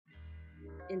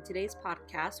In today's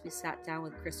podcast, we sat down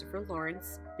with Christopher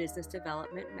Lawrence, Business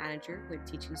Development Manager with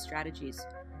Teaching Strategies.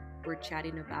 We're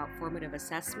chatting about formative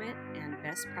assessment and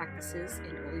best practices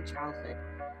in early childhood.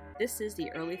 This is the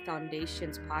Early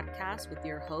Foundations podcast with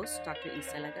your host, Dr.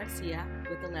 Isela Garcia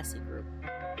with the Leslie Group.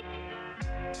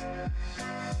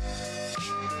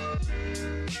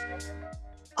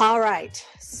 All right,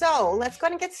 so let's go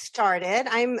ahead and get started.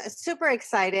 I'm super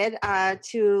excited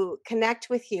to connect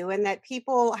with you and that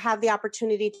people have the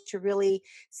opportunity to really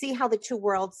see how the two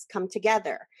worlds come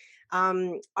together.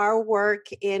 Our work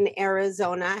in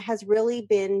Arizona has really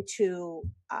been to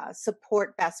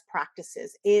support best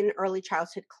practices in early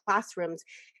childhood classrooms,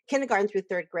 kindergarten through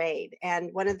third grade. And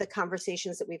one of the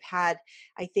conversations that we've had,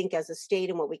 I think, as a state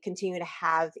and what we continue to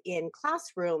have in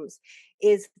classrooms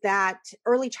is that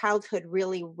early childhood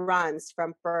really runs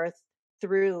from birth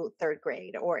through third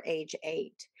grade or age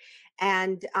 8.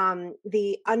 And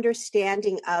the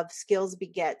understanding of skills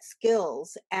beget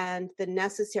skills and the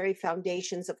necessary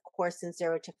foundations, of course, in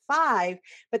 0 to 5.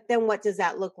 But then what does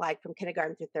that look like from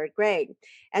kindergarten through third grade?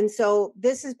 And so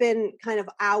this has been kind of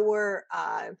our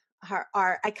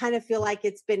I kind of feel like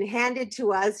it's been handed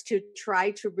to us to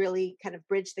try to really kind of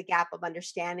bridge the gap of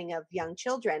understanding of young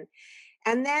children.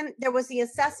 And then there was the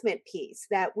assessment piece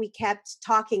that we kept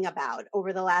talking about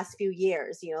over the last few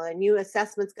years. You know, a new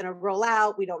assessment's going to roll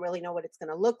out. We don't really know what it's going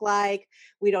to look like.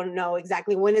 We don't know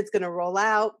exactly when it's going to roll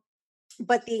out.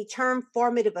 But the term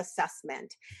formative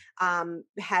assessment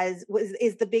is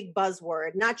the big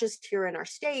buzzword, not just here in our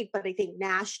state, but I think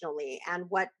nationally. And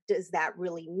what does that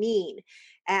really mean?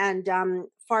 And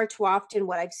far too often,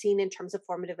 what I've seen in terms of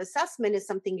formative assessment is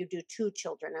something you do to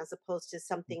children as opposed to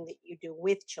something that you do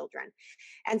with children.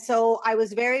 And so I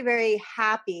was very, very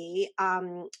happy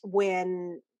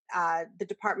when the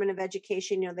Department of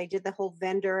Education, they did the whole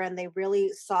vendor and they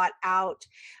really sought out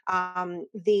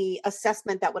the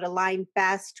assessment that would align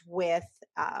best with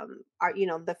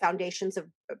the foundations of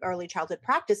early childhood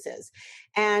practices.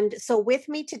 And so with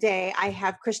me today, I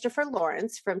have Christopher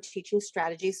Lawrence from Teaching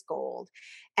Strategies Gold.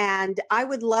 And I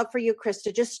would love for you, Chris,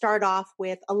 to just start off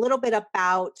with a little bit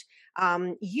about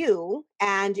you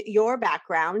and your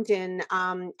background and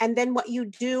then what you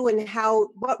do and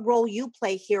what role you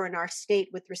play here in our state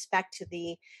with respect to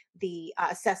the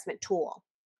assessment tool.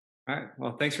 All right.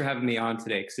 Well, thanks for having me on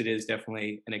today, because it is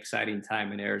definitely an exciting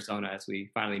time in Arizona as we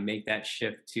finally make that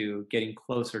shift to getting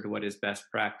closer to what is best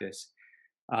practice.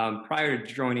 Prior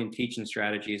to joining Teaching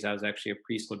Strategies, I was actually a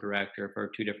preschool director for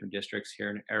 2 different districts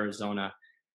here in Arizona,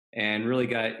 and really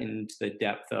got into the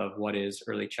depth of what is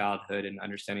early childhood and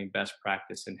understanding best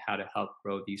practice and how to help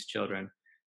grow these children.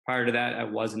 Prior to that, I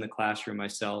was in the classroom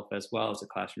myself as well as a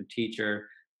classroom teacher.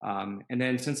 And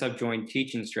then since I've joined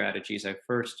Teaching Strategies, I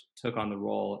first took on the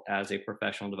role as a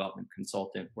professional development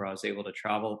consultant, where I was able to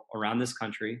travel around this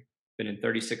country, been in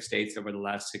 36 states over the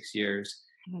last 6 years,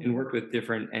 and worked with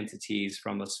different entities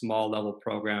from a small level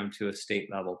program to a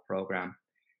state level program,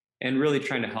 and really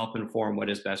trying to help inform what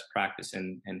is best practice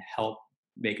and help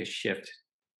make a shift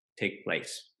take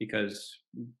place, because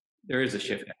there is a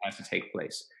shift that has to take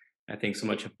place. I think so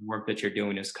much of the work that you're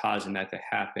doing is causing that to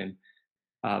happen.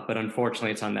 But unfortunately,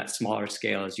 it's on that smaller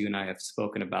scale, as you and I have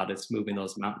spoken about. It's moving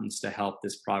those mountains to help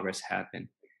this progress happen.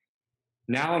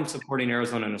 Now I'm supporting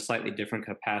Arizona in a slightly different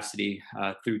capacity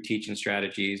through Teaching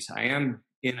Strategies. I am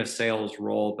in a sales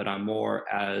role, but I'm more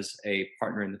as a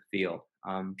partner in the field.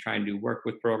 I'm trying to work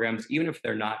with programs, even if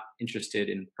they're not interested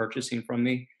in purchasing from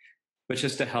me, but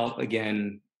just to help,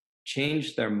 again,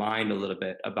 change their mind a little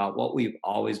bit about what we've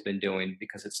always been doing,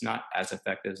 because it's not as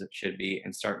effective as it should be,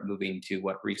 and start moving to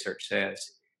what research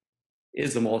says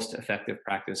is the most effective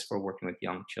practice for working with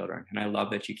young children. And I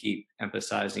love that you keep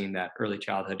emphasizing that early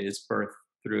childhood is birth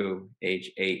through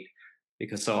age 8,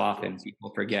 because so often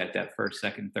people forget that first,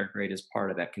 second, third grade is part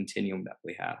of that continuum that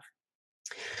we have.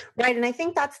 Right. And I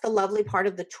think that's the lovely part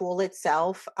of the tool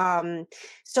itself.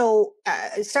 So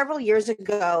several years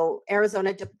ago,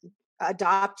 Arizona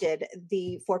adopted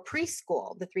for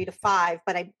preschool, the 3 to 5,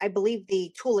 but I believe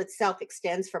the tool itself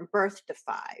extends from birth to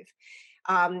 5.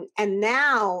 And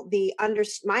now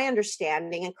my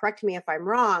understanding, and correct me if I'm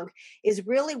wrong, is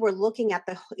really we're looking at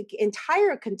the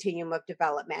entire continuum of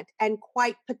development, and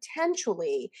quite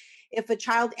potentially, if a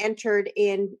child entered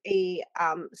in a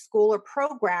school or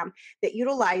program that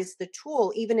utilized the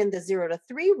tool, even in the 0 to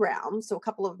 3 realm, so a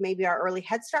couple of maybe our early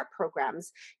Head Start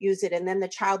programs use it, and then the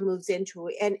child moves into,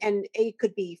 and it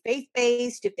could be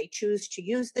faith-based if they choose to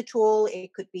use the tool.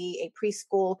 It could be a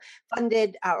preschool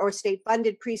funded or state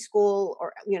funded preschool school,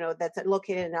 or that's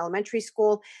located in elementary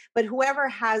school, but whoever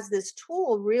has this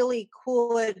tool really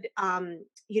could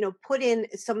put in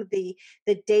some of the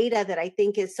data that I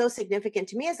think is so significant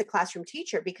to me as a classroom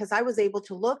teacher, because I was able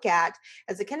to look at,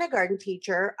 as a kindergarten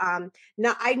teacher, I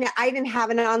didn't have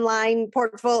an online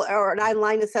portfolio or an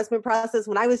online assessment process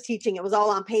when I was teaching. It was all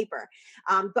on paper,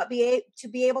 but to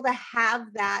be able to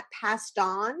have that passed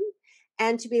on,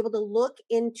 and to be able to look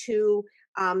into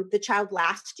the child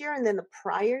last year and then the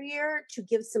prior year, to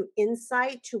give some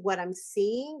insight to what I'm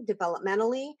seeing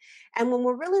developmentally. And when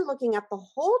we're really looking at the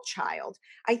whole child,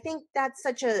 I think that's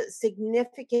such a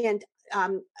significant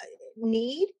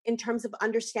need in terms of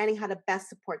understanding how to best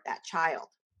support that child.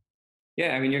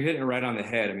 Yeah, I mean, you're hitting it right on the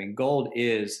head. I mean, Gold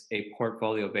is a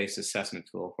portfolio-based assessment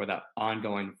tool for that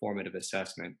ongoing formative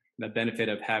assessment. The benefit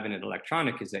of having it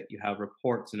electronic is that you have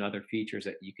reports and other features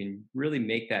that you can really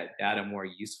make that data more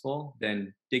useful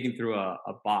than digging through a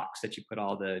box that you put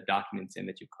all the documents in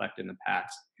that you've collected in the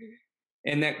past.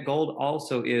 And that Gold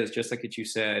also is, just like what you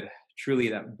said, truly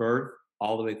that birth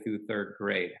all the way through third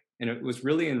grade. And it was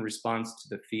really in response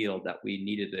to the field that we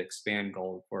needed to expand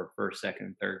Gold for first, second,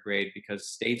 and third grade, because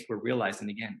states were realizing,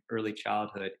 again, early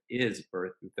childhood is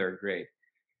birth through third grade.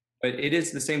 But it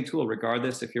is the same tool,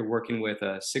 regardless if you're working with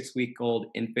a 6-week-old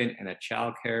infant in a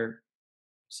childcare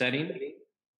setting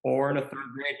or in a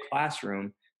third grade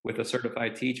classroom with a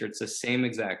certified teacher. It's the same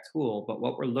exact tool, but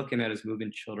what we're looking at is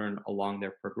moving children along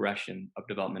their progression of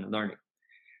development and learning.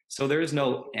 So there is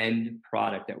no end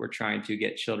product that we're trying to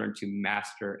get children to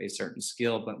master a certain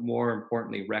skill, but more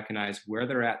importantly, recognize where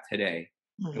they're at today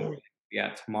and where they'll be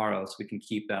at tomorrow, so we can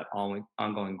keep that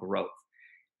ongoing growth.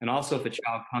 And also, if a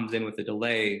child comes in with a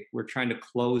delay, we're trying to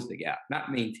close the gap,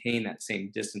 not maintain that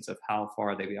same distance of how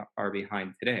far they are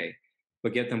behind today,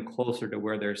 but get them closer to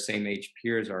where their same age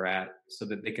peers are at, so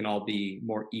that they can all be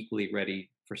more equally ready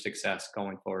for success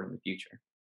going forward in the future.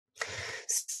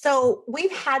 So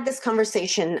we've had this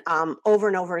conversation over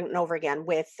and over and over again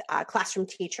with classroom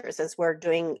teachers as we're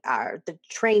doing the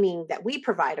training that we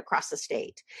provide across the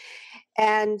state.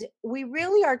 And we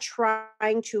really are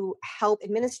trying to help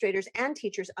administrators and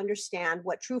teachers understand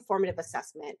what true formative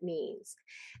assessment means,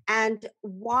 and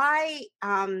why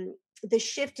the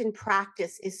shift in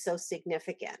practice is so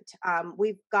significant.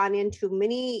 We've gone into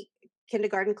many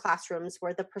kindergarten classrooms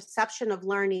where the perception of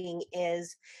learning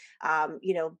is,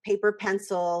 paper,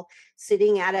 pencil,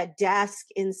 sitting at a desk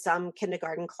in some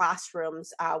kindergarten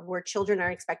classrooms where children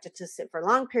are expected to sit for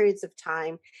long periods of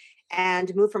time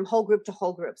and move from whole group to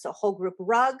whole group. So whole group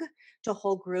rug to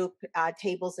whole group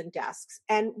tables and desks.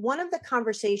 And one of the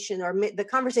conversation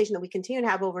that we continue to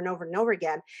have over and over and over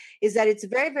again is that it's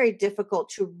very, very difficult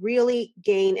to really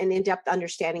gain an in-depth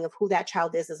understanding of who that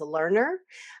child is as a learner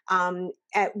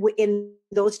in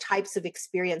those types of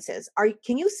experiences.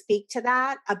 Can you speak to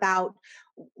that, about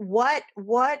what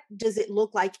does it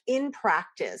look like in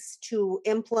practice to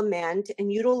implement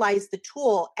and utilize the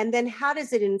tool, and then how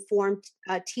does it inform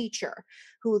a teacher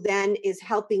who then is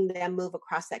helping them move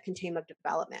across that continuum of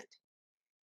development?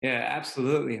 Yeah,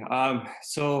 absolutely.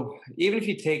 So even if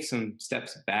you take some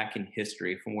steps back in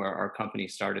history from where our company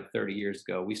started 30 years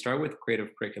ago, we started with creative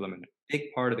curriculum, and a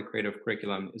big part of the creative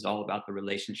curriculum is all about the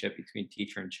relationship between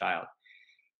teacher and child.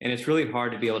 And it's really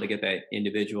hard to be able to get that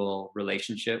individual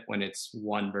relationship when it's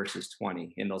 1 versus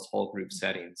 20 in those whole group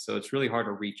settings. So it's really hard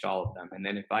to reach all of them. And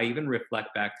then if I even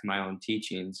reflect back to my own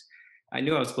teachings, I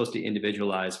knew I was supposed to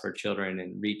individualize for children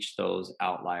and reach those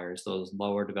outliers, those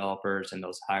lower developers and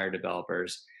those higher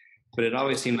developers. But it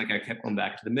always seemed like I kept going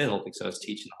back to the middle because I was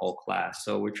teaching the whole class.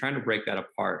 So we're trying to break that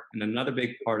apart. And another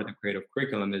big part of the creative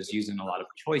curriculum is using a lot of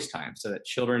choice time so that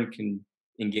children can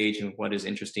engage in what is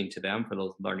interesting to them for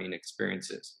those learning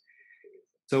experiences.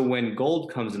 So when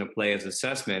Gold comes into play as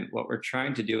assessment, what we're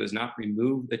trying to do is not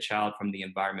remove the child from the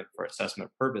environment for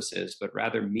assessment purposes, but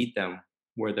rather meet them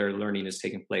where their learning is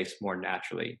taking place more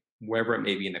naturally, wherever it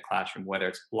may be in the classroom, whether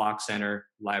it's block center,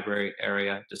 library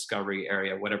area, discovery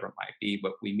area, whatever it might be,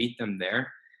 but we meet them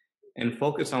there and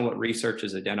focus on what research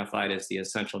has identified as the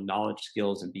essential knowledge,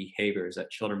 skills, and behaviors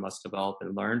that children must develop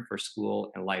and learn for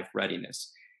school and life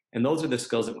readiness. And those are the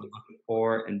skills that we're looking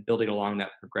for and building along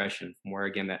that progression from where,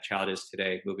 again, that child is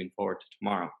today, moving forward to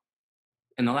tomorrow.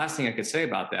 And the last thing I could say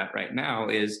about that right now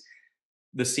is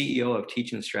the CEO of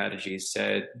Teaching Strategies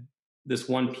said this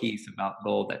one piece about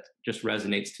Gold that just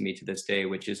resonates to me to this day,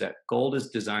 which is that Gold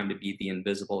is designed to be the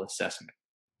invisible assessment.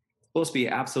 It's supposed to be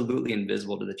absolutely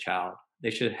invisible to the child.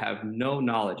 They should have no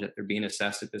knowledge that they're being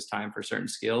assessed at this time for certain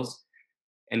skills.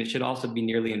 And it should also be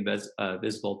nearly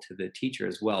visible to the teacher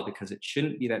as well, because it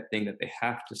shouldn't be that thing that they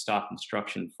have to stop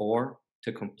instruction for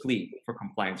to complete for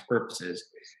compliance purposes,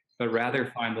 but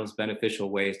rather find those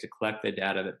beneficial ways to collect the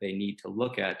data that they need to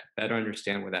look at to better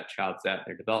understand where that child's at in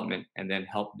their development, and then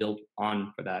help build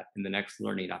on for that in the next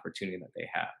learning opportunity that they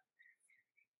have.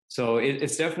 So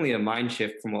it's definitely a mind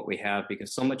shift from what we have,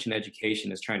 because so much in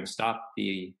education is trying to stop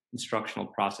the instructional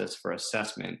process for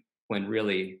assessment when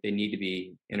really they need to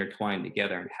be intertwined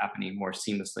together and happening more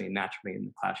seamlessly and naturally in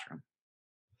the classroom.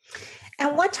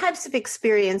 And what types of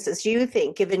experiences do you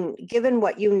think, given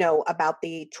what you know about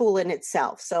the tool in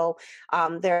itself? So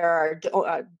there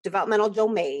are developmental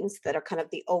domains that are kind of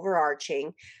the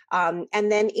overarching,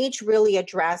 and then each really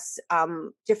address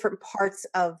different parts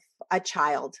of a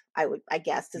child. I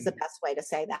guess, is the best way to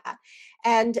say that.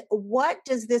 And what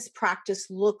does this practice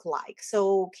look like?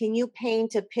 So can you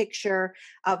paint a picture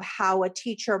of how a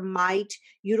teacher might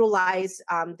utilize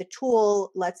the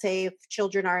tool, let's say if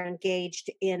children are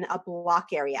engaged in a block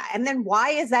area? And then why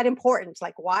is that important?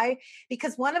 Like, why?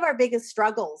 Because one of our biggest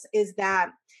struggles is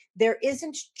that there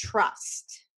isn't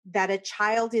trust that a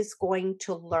child is going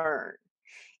to learn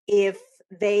if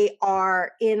they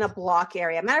are in a block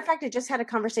area. Matter of fact, I just had a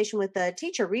conversation with a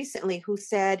teacher recently who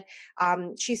said,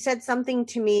 she said something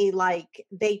to me like,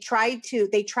 they tried to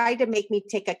make me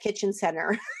take a kitchen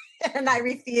center and I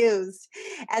refused.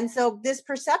 And so this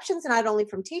perception's not only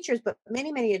from teachers, but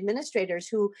many administrators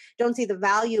who don't see the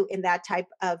value in that type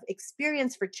of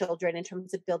experience for children in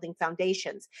terms of building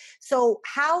foundations. So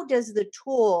how does the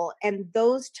tool and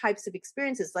those types of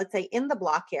experiences, let's say in the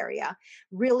block area,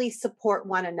 really support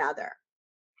one another?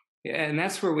 Yeah, and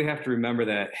that's where we have to remember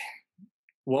that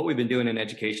what we've been doing in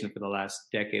education for the last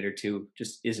decade or two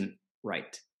just isn't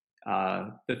right.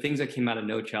 The things that came out of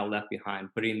No Child Left Behind,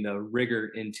 putting the rigor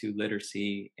into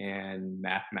literacy and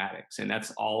mathematics, and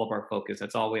that's all of our focus.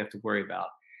 That's all we have to worry about.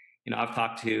 I've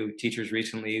talked to teachers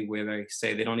recently where they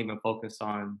say they don't even focus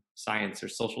on science or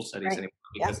social studies Right. anymore,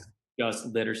 Yep. because just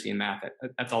literacy and math,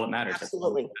 that's all that matters.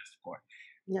 Absolutely. That's all it's for.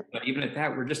 Yep. But even at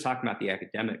that, we're just talking about the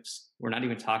academics. We're not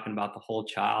even talking about the whole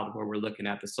child, where we're looking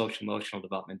at the social emotional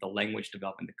development, the language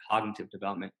development, the cognitive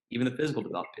development, even the physical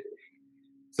development.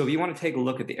 So if you want to take a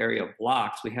look at the area of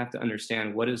blocks, we have to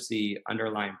understand what is the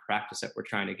underlying practice that we're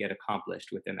trying to get accomplished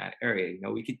within that area.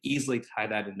 We could easily tie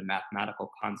that into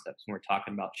mathematical concepts when we're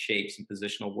talking about shapes and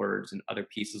positional words and other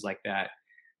pieces like that,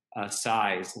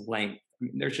 size, length.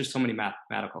 There's just so many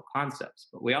mathematical concepts,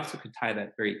 but we also could tie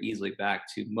that very easily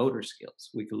back to motor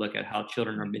skills. We could look at how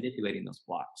children are manipulating those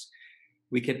blocks.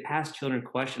 We could ask children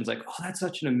questions like, oh, that's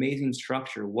such an amazing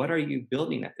structure. What are you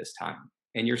building at this time?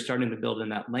 And you're starting to build in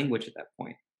that language at that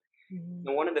point. Mm-hmm.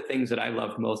 And one of the things that I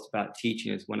love most about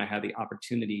teaching is when I have the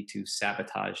opportunity to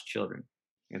sabotage children.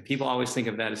 And people always think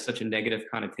of that as such a negative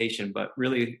connotation, but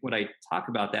really what I talk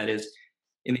about that is,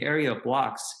 in the area of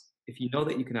blocks, if you know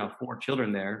that you can have 4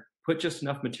 children there, put just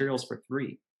enough materials for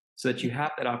 3, so that you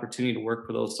have that opportunity to work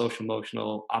for those social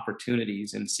emotional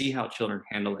opportunities and see how children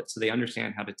handle it, so they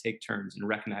understand how to take turns and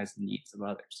recognize the needs of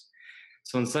others.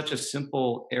 So in such a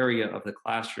simple area of the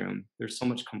classroom, there's so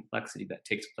much complexity that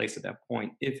takes place at that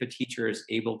point if a teacher is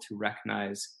able to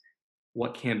recognize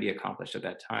what can be accomplished at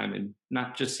that time and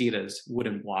not just see it as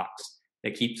wooden blocks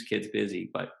that keeps kids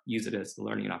busy, but use it as the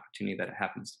learning opportunity that it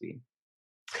happens to be.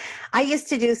 I used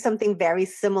to do something very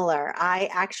similar. I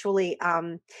actually,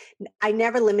 I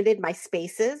never limited my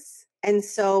spaces. And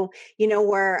so,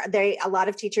 where a lot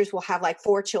of teachers will have like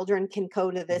 4 children can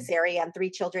go to this area and 3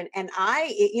 children. And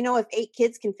if 8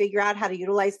 kids can figure out how to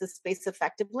utilize the space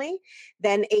effectively,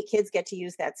 then 8 kids get to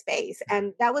use that space.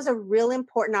 And that was a real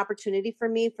important opportunity for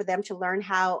me, for them to learn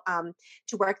how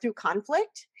to work through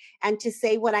conflict and to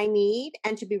say what I need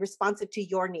and to be responsive to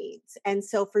your needs. And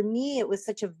so for me, it was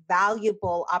such a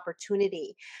valuable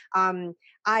opportunity.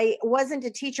 I wasn't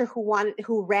a teacher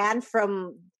who ran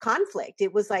from conflict.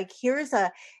 It was like, here's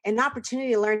an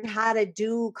opportunity to learn how to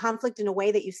do conflict in a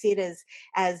way that you see it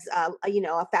as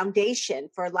a foundation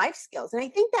for life skills. And I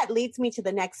think that leads me to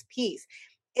the next piece.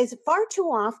 Is far too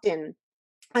often,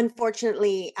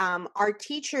 unfortunately, our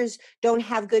teachers don't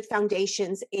have good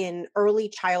foundations in early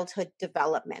childhood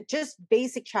development, just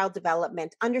basic child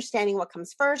development, understanding what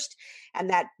comes first, and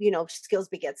that, skills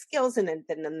beget skills. And then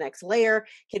the next layer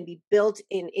can be built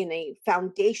in a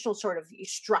foundational sort of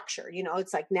structure.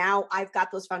 It's like, now I've got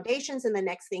those foundations and the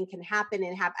next thing can happen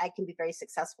and I can be very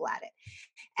successful at it.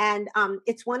 And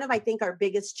it's one of, I think, our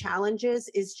biggest challenges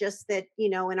is just that,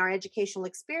 in our educational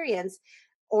experience,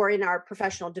 or in our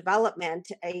professional development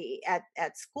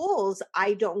at schools,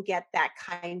 I don't get that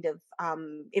kind of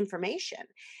information.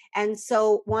 And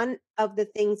so one of the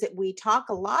things that we talk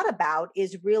a lot about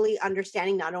is really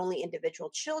understanding not only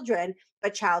individual children,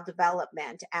 but child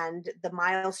development and the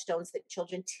milestones that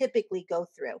children typically go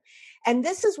through. And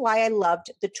this is why I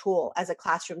loved the tool as a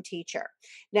classroom teacher.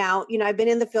 Now, I've been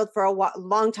in the field for a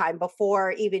long time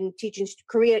before even teaching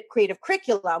creative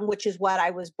curriculum, which is what I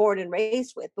was born and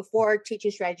raised with. Before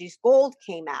Teaching Strategies Gold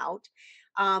came out,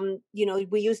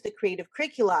 we used the creative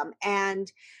curriculum.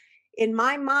 And in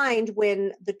my mind,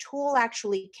 when the tool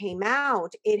actually came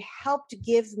out, it helped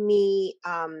give me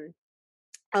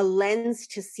a lens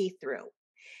to see through.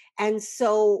 And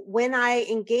so when I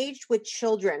engaged with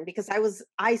children, because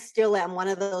I still am one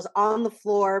of those on the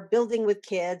floor, building with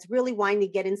kids, really wanting to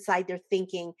get inside their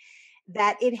thinking,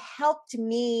 that it helped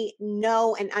me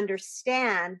know and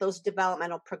understand those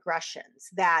developmental progressions,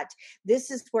 that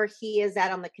this is where he is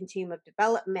at on the continuum of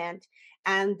development.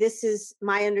 And this is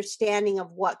my understanding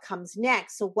of what comes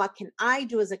next. So what can I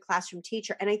do as a classroom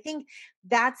teacher? And I think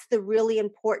that's the really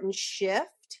important shift.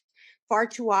 Far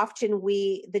too often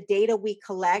the data we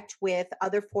collect with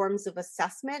other forms of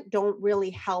assessment don't really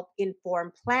help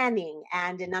inform planning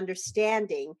and an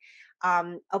understanding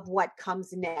of what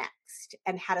comes next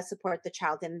and how to support the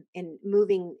child in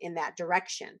moving in that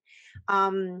direction.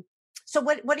 So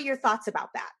what are your thoughts about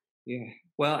that? Yeah.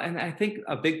 Well, and I think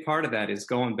a big part of that is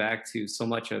going back to so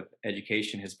much of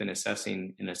education has been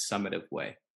assessing in a summative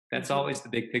way. That's Mhm. always the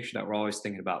big picture that we're always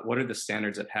thinking about. What are the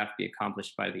standards that have to be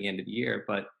accomplished by the end of the year?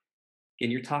 But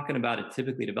and you're talking about a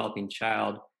typically developing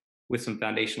child with some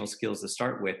foundational skills to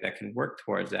start with that can work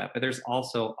towards that. But there's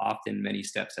also often many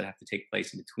steps that have to take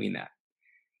place in between that.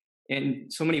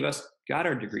 And so many of us got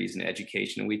our degrees in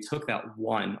education and we took that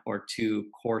one or two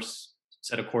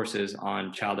set of courses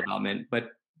on child development.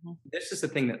 But Mhm. this is the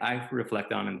thing that I've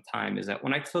reflected on in the time is that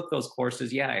when I took those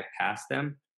courses, yeah, I passed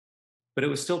them, but it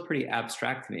was still pretty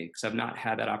abstract to me because I've not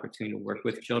had that opportunity to work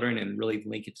with children and really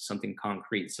link it to something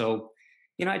concrete. So,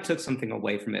 I took something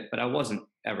away from it, but I wasn't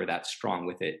ever that strong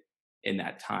with it in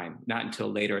that time. Not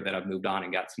until later that I've moved on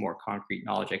and got some more concrete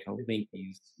knowledge I can link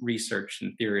these research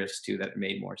and theorists to that it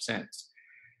made more sense.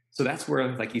 So that's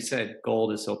where, like you said,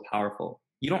 gold is so powerful.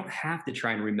 You don't have to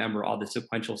try and remember all the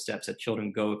sequential steps that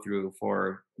children go through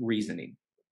for reasoning.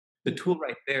 The tool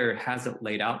right there has it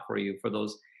laid out for you for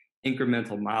those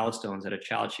incremental milestones that a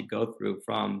child should go through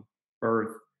from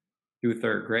birth through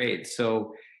third grade.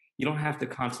 So you don't have to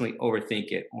constantly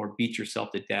overthink it or beat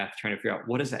yourself to death trying to figure out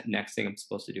what is that next thing I'm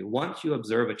supposed to do. Once you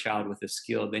observe a child with a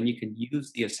skill, then you can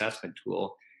use the assessment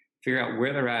tool, figure out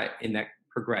where they're at in that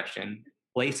progression,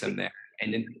 place them there,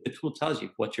 and then the tool tells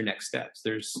you what's your next steps.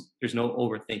 There's no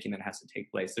overthinking that has to take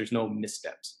place. There's no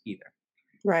missteps either.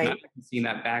 And I've Right. seen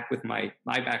that back with my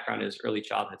background is early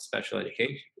childhood special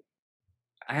education.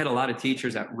 I had a lot of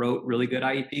teachers that wrote really good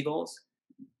IEP goals.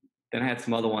 Then I had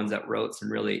some other ones that wrote some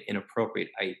really inappropriate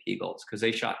IEP goals because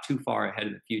they shot too far ahead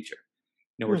in the future.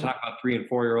 We're Mhm. talking about 3 and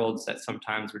 4 year olds that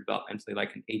sometimes were developmentally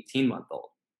like an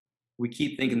 18-month-old. We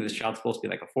keep thinking this child's supposed to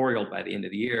be like a 4 year old by the end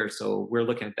of the year. So we're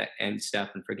looking at that end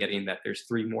step and forgetting that there's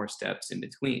 3 more steps in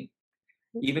between.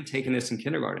 Even taking this in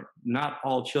kindergarten, not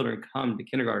all children come to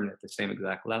kindergarten at the same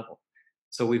exact level.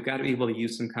 So we've got to be able to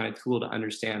use some kind of tool to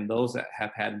understand those that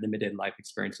have had limited life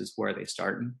experiences, where they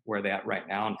start and where they're at right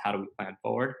now, and how do we plan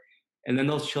forward. And then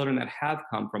those children that have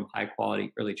come from high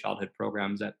quality early childhood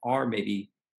programs that are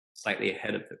maybe slightly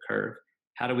ahead of the curve,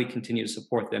 how do we continue to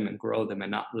support them and grow them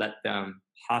and not let them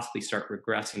possibly start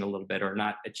regressing a little bit or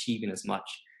not achieving as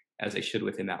much as they should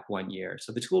within that 1 year.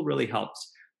 So the tool really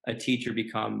helps a teacher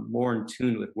become more in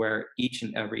tune with where each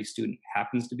and every student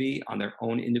happens to be on their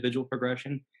own individual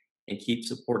progression and keep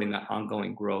supporting that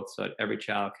ongoing growth so that every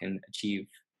child can achieve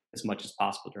as much as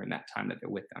possible during that time that they're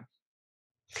with them.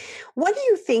 What do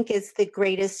you think is the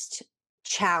greatest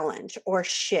challenge or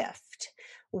shift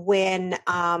when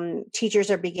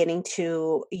teachers are beginning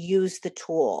to use the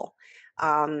tool?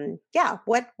 Yeah,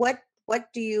 what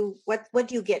do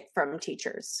you get from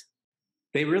teachers?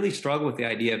 They really struggle with the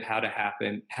idea of how to have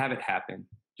it happen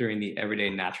during the everyday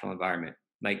natural environment.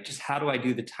 Like, just how do I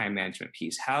do the time management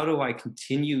piece? How do I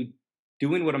continue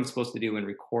doing what I'm supposed to do and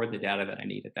record the data that I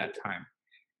need at that time?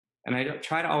 And I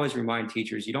try to always remind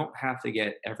teachers, you don't have to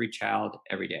get every child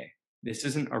every day. This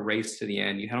isn't a race to the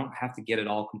end. You don't have to get it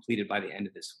all completed by the end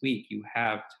of this week. You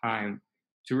have time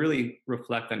to really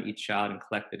reflect on each child and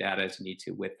collect the data as you need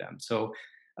to with them. So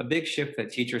a big shift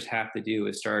that teachers have to do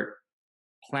is start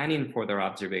planning for their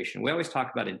observation. We always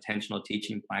talk about intentional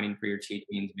teaching, planning for your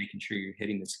teachings, making sure you're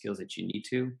hitting the skills that you need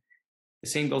to. The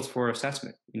same goes for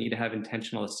assessment. You need to have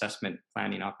intentional assessment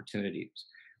planning opportunities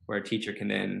where a teacher can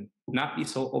then not be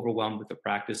so overwhelmed with the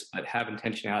practice, but have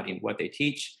intentionality in what they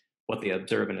teach, what they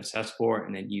observe and assess for,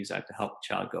 and then use that to help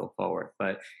the child go forward.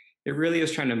 But it really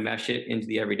is trying to mesh it into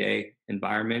the everyday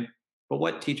environment. But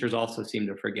what teachers also seem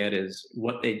to forget is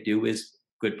what they do is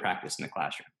good practice in the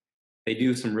classroom. They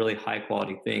do some really high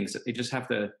quality things that they just have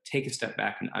to take a step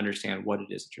back and understand what it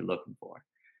is that you're looking for.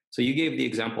 So you gave the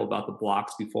example about the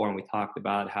blocks before, and we talked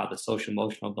about how the social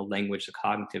emotional, the language, the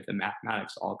cognitive, the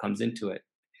mathematics all comes into it.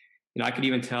 I could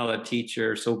even tell a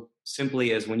teacher so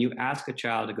simply as when you ask a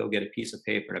child to go get a piece of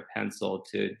paper and a pencil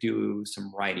to do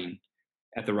some writing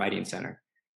at the writing center,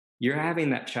 you're having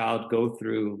that child go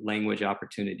through language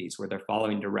opportunities where they're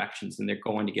following directions and they're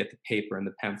going to get the paper and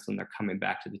the pencil and they're coming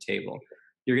back to the table.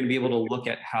 You're going to be able to look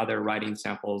at how their writing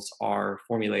samples are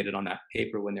formulated on that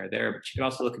paper when they're there, but you can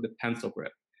also look at the pencil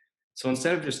grip. So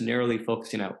instead of just narrowly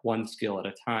focusing at one skill at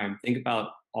a time, think about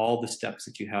all the steps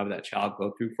that you have that child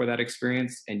go through for that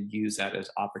experience and use that as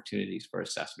opportunities for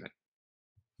assessment.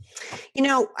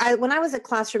 When I was a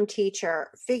classroom teacher,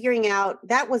 figuring out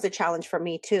that was a challenge for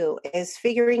me too, is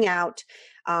figuring out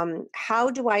how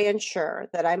do I ensure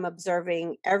that I'm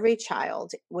observing every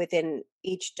child within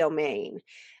each domain.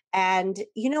 And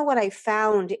what I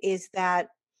found is that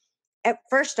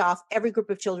first off, every group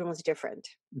of children was different.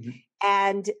 Mhm.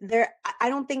 And I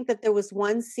don't think that there was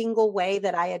one single way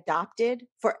that I adopted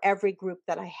for every group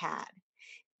that I had.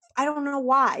 I don't know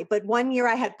why, but one year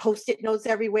I had post-it notes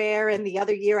everywhere, and the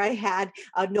other year I had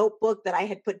a notebook that I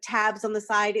had put tabs on the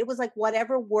side. It was like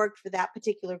whatever worked for that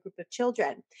particular group of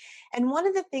children. And one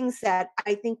of the things that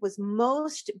I think was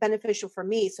most beneficial for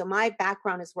me, so my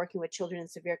background is working with children in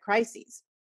severe crises.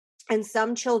 And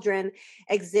some children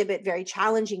exhibit very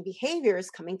challenging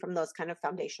behaviors coming from those kind of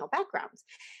foundational backgrounds.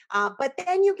 But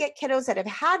then you get kiddos that have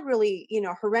had really,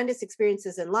 horrendous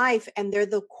experiences in life, and they're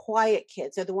the quiet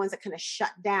kids. They're the ones that kind of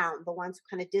shut down, the ones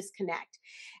who kind of disconnect.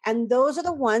 And those are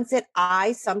the ones that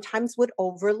I sometimes would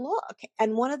overlook.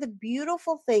 And one of the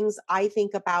beautiful things I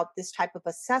think about this type of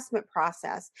assessment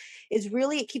process is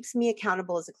really it keeps me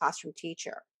accountable as a classroom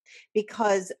teacher,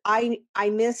 because I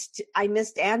missed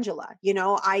Angela.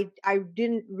 I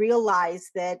didn't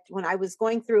realize that when I was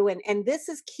going through, and this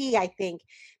is key, I think,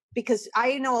 because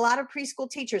I know a lot of preschool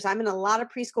teachers. I'm in a lot of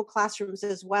preschool classrooms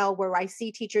as well, where I see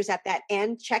teachers at that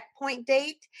end checkpoint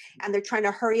date, and they're trying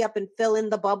to hurry up and fill in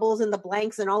the bubbles and the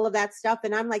blanks and all of that stuff.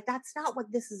 And I'm like, that's not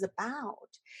what this is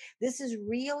about. This is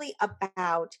really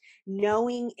about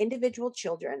knowing individual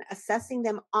children, assessing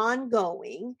them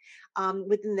ongoing,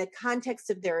 within the context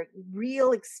of their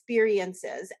real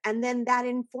experiences. And then that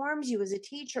informs you as a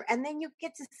teacher. And then you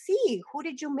get to see who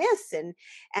did you miss,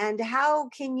 and how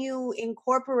can you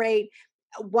incorporate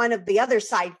one of the other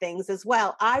side things as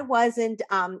well. I wasn't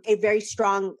very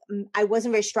strong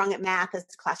at math as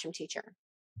a classroom teacher.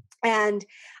 And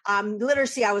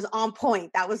literacy, I was on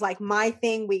point. That was like my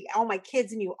thing. All my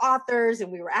kids knew authors,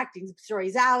 and we were acting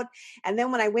stories out. And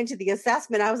then when I went to the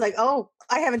assessment, I was like, oh,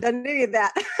 I haven't done any of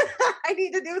that. I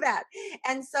need to do that.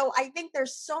 And so I think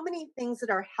there's so many things that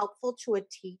are helpful to a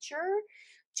teacher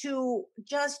to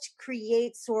just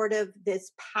create sort of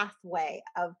this pathway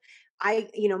of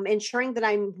ensuring that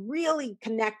I'm really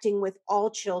connecting with all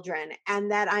children,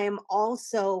 and that I am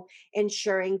also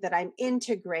ensuring that I'm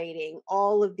integrating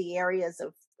all of the areas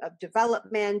of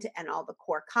development and all the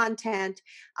core content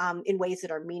in ways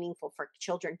that are meaningful for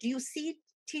children. Do you see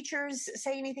teachers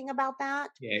say anything about that?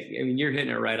 Yeah, I mean, you're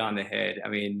hitting it right on the head. I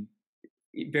mean,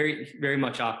 very, very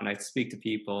much often I speak to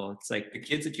people. It's like the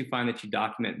kids that you find that you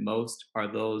document most are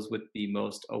those with the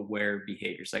most aware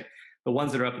behaviors, like the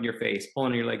ones that are up in your face,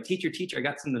 pulling your leg, teacher, I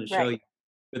got something to show Right. you.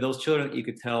 But those children that you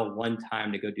could tell one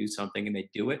time to go do something and they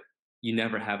do it, you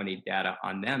never have any data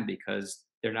on them because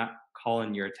they're not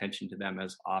calling your attention to them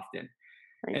as often.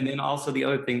 Right. And then also the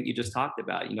other thing that you just talked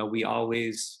about, we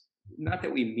always, not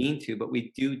that we mean to, but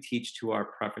we do teach to our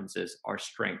preferences, our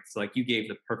strengths. Like you gave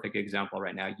the perfect example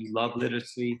right now. You love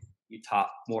literacy. You taught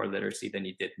more literacy than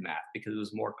you did math because it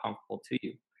was more comfortable to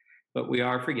you. But we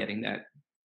are forgetting that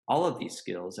all of these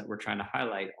skills that we're trying to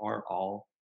highlight are all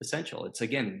essential. It's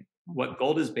again, what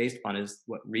GOLD is based upon is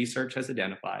what research has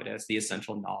identified as the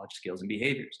essential knowledge, skills, and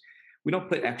behaviors. We don't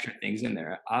put extra things in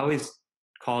there. I always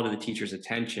call to the teacher's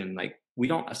attention, like we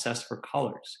don't assess for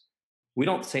colors. We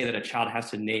don't say that a child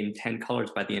has to name 10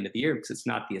 colors by the end of the year because it's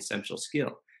not the essential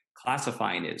skill.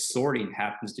 Classifying is, sorting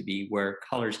happens to be where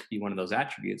colors could be one of those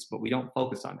attributes, but we don't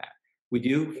focus on that. We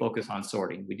do focus on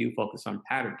sorting. We do focus on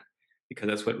patterning because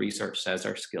that's what research says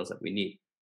are skills that we need.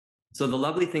 So the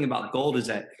lovely thing about GOLD is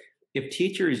that if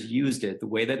teachers used it the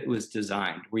way that it was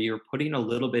designed, where you're putting a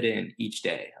little bit in each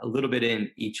day, a little bit in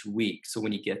each week, so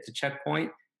when you get to checkpoint,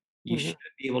 you should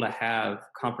be able to have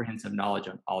comprehensive knowledge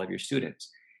on all of your students.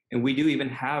 And we do even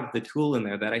have the tool in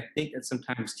there that I think that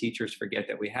sometimes teachers forget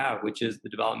that we have, which is the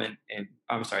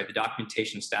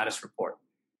documentation status report.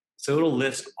 So it'll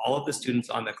list all of the students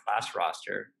on the class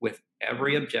roster with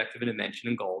every objective and dimension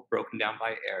and goal broken down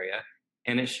by area.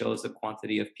 And it shows the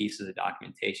quantity of pieces of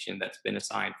documentation that's been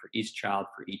assigned for each child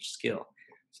for each skill.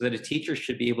 So that a teacher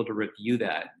should be able to review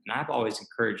that. And I've always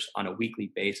encouraged on a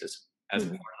weekly basis as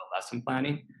part of the lesson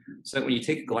planning. So that when you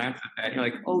take a glance at that, you're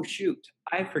like, oh, shoot,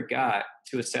 I forgot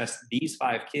to assess these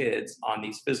 5 kids on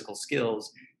these physical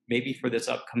skills. Maybe for this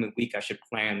upcoming week, I should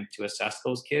plan to assess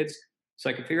those kids so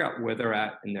I can figure out where they're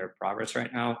at in their progress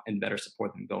right now and better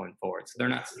support them going forward. So they're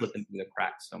not slipping through the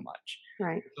cracks so much.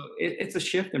 Right. So it's a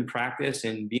shift in practice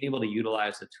and being able to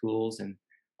utilize the tools. And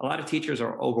a lot of teachers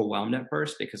are overwhelmed at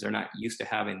first because they're not used to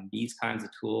having these kinds of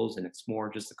tools. And it's more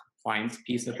just the compliance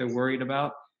piece that they're worried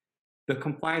about. The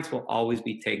compliance will always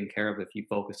be taken care of if you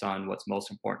focus on what's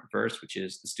most important first, which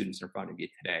is the students in front of you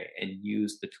today, and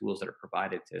use the tools that are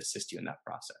provided to assist you in that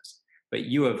process. But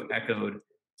you have echoed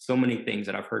so many things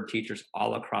that I've heard teachers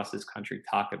all across this country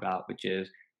talk about, which is,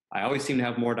 I always seem to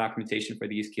have more documentation for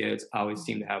these kids. I always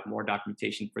seem to have more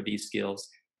documentation for these skills.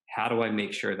 How do I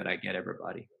make sure that I get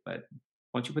everybody? But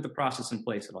once you put the process in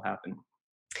place, it'll happen.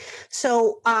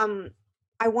 So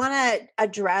I want to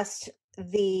address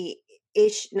the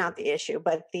issue, not the issue,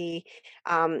 but the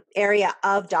area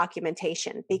of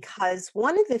documentation, because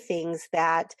one of the things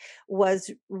that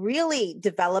was really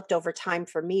developed over time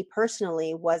for me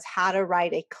personally was how to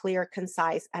write a clear,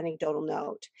 concise anecdotal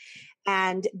note.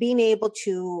 And being able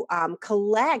to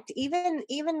collect,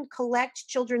 even collect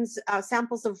children's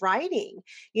samples of writing.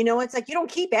 It's like you don't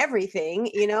keep everything.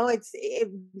 It's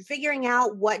figuring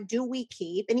out what do we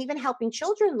keep, and even helping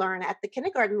children learn at the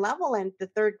kindergarten level and the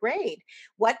 3rd grade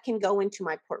what can go into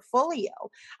my portfolio.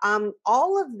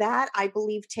 All of that, I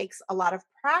believe, takes a lot of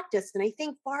practice, and I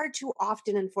think far too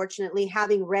often, unfortunately,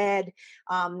 having read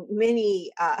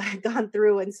many, gone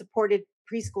through and supported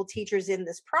preschool teachers in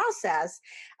this process,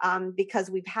 because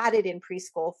we've had it in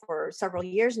preschool for several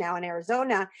years now in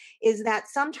Arizona, is that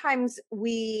sometimes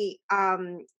we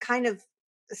kind of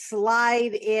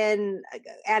slide in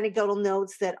anecdotal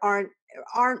notes that aren't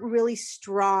really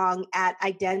strong at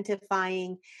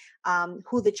identifying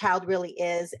who the child really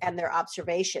is and their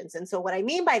observations. And so what I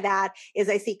mean by that is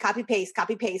I see copy paste,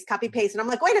 copy paste, copy paste, and I'm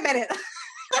like, wait a minute.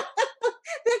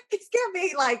 This can't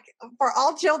be like for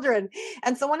all children.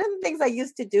 And so one of the things I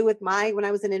used to do when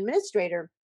I was an administrator,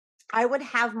 I would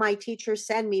have my teachers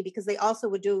send me, because they also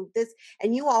would do this,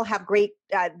 and you all have great,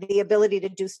 the ability to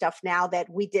do stuff now that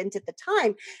we didn't at the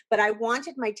time, but I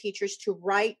wanted my teachers to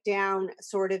write down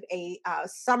sort of a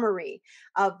summary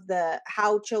of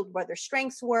how children, what their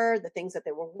strengths were, the things that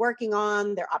they were working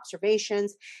on, their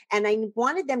observations, and I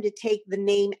wanted them to take the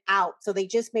name out. So they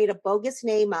just made a bogus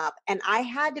name up, and I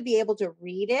had to be able to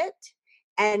read it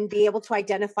and be able to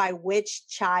identify which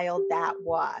child that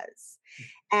was.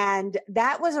 And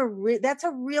that was that's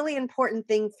a really important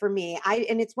thing for me.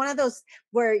 And it's one of those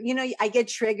where, I get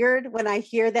triggered when I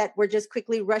hear that we're just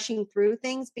quickly rushing through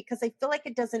things, because I feel like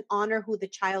it doesn't honor who the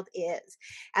child is,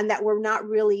 and that we're not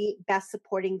really best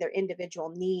supporting their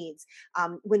individual needs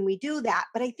when we do that.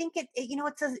 But I think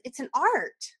it's an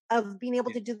art of being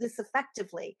able to do this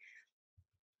effectively.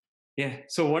 Yeah.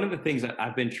 So one of the things that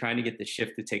I've been trying to get the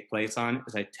shift to take place on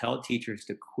is I tell teachers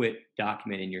to quit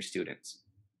documenting your students.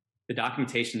 The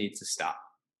documentation needs to stop,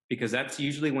 because that's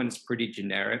usually when it's pretty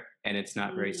generic and it's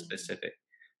not very specific.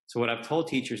 So what I've told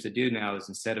teachers to do now is,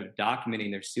 instead of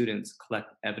documenting their students,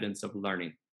 collect evidence of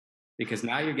learning, because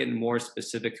now you're getting more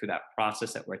specific through that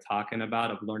process that we're talking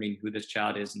about of learning who this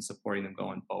child is and supporting them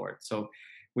going forward. So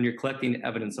when you're collecting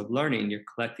evidence of learning, you're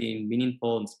collecting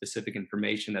meaningful and specific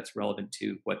information that's relevant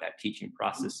to what that teaching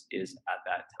process is at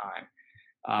that time.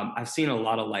 I've seen a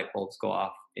lot of light bulbs go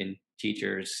off in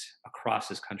teachers across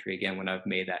this country again when I've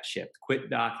made that shift. Quit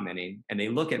documenting, and they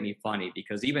look at me funny,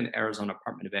 because even Arizona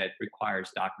Department of Ed requires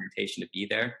documentation to be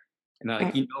there. And they're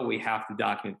like, we have to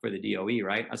document for the DOE,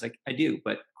 right? I was like, I do,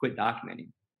 but quit documenting.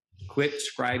 Quit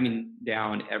scribing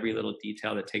down every little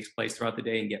detail that takes place throughout the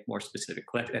day and get more specific.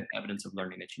 Collect that evidence of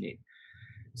learning that you need.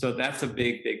 So that's a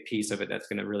big, big piece of it that's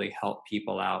going to really help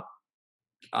people out.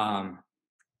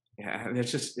 Yeah,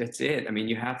 that's it. I mean,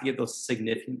 you have to get those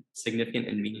significant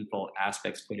and meaningful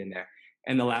aspects put in there.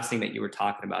 And the last thing that you were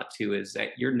talking about too is that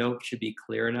your note should be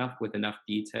clear enough with enough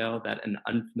detail that an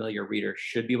unfamiliar reader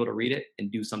should be able to read it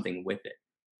and do something with it.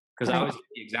 Because I always give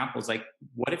the examples like,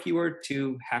 what if you were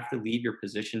to have to leave your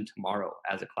position tomorrow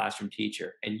as a classroom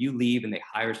teacher, and you leave and they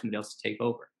hire somebody else to take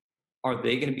over? Are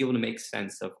they going to be able to make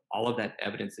sense of all of that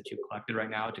evidence that you've collected right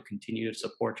now to continue to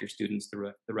support your students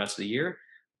through the rest of the year?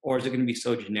 Or is it going to be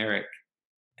so generic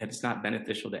that it's not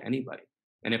beneficial to anybody.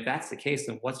 And if that's the case,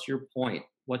 then what's your point?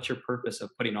 What's your purpose of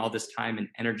putting all this time and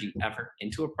energy, effort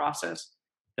into a process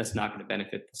that's not going to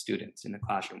benefit the students in the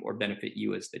classroom or benefit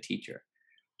you as the teacher?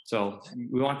 So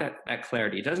we want that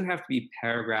clarity. It doesn't have to be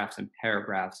paragraphs and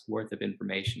paragraphs worth of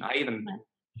information. I even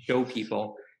show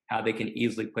people how they can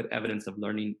easily put evidence of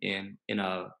learning in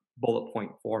a bullet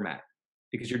point format,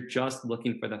 because you're just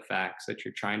looking for the facts that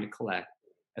you're trying to collect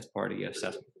as part of the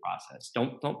assessment process.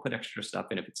 Don't put extra stuff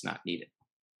in if it's not needed.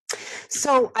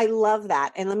 So I love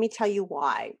that. And let me tell you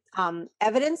why.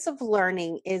 Evidence of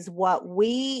learning is what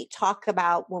we talk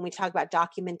about when we talk about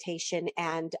documentation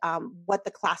and what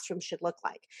the classroom should look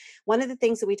like. One of the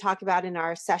things that we talk about in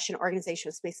our session, Organization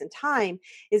of Space and Time,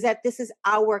 is that this is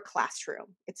our classroom.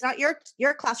 It's not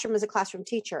your classroom as a classroom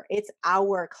teacher. It's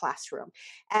our classroom.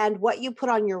 And what you put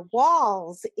on your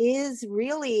walls is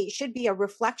really should be a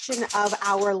reflection of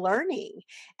our learning.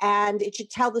 And it should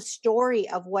tell the story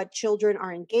of what children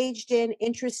are engaged in,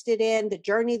 interested in, the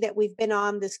journey that we've been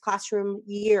on this classroom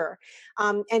year.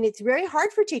 And it's very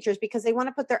hard for teachers because they want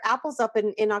to put their apples up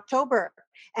in October,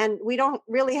 and we don't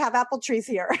really have apple trees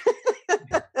here.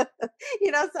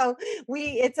 So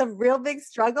it's a real big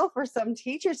struggle for some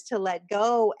teachers to let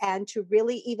go and to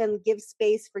really even give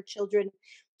space for children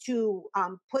to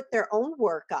put their own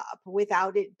work up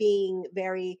without it being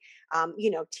very,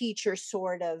 teacher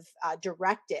sort of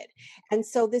directed. And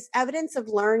so this evidence of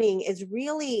learning is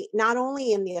really not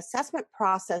only in the assessment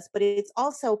process, but it's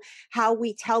also how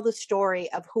we tell the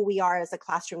story of who we are as a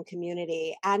classroom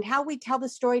community and how we tell the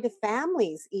story to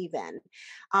families even.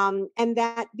 And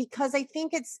that, because I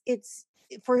think it's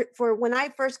for when I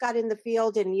first got in the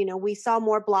field and, we saw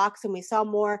more blocks and we saw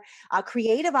more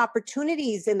creative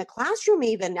opportunities in the classroom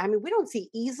even. I mean, we don't see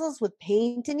easels with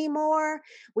paint anymore.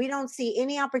 We don't see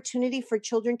any opportunity for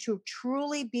children to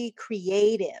truly be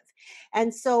creative.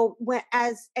 And so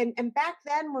and back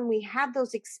then when we had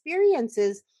those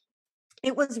experiences,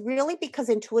 it was really because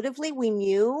intuitively we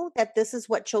knew that this is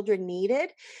what children needed.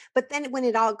 But then when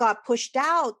it all got pushed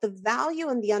out, the value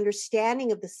and the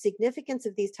understanding of the significance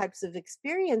of these types of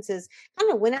experiences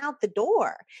kind of went out the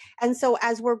door. And so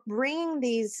as we're bringing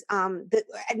these, now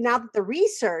that the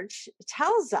research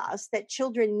tells us that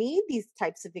children need these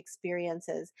types of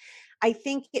experiences, I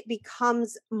think it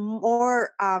becomes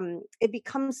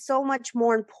so much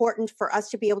more important for us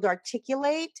to be able to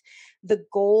articulate the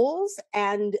goals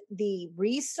and the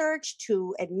research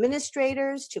to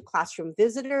administrators, to classroom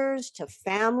visitors, to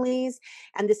families.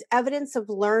 And this evidence of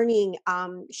learning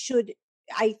should,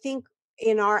 I think,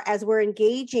 as we're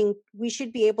engaging, we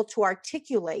should be able to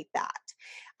articulate that.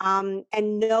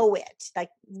 And know it.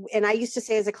 And I used to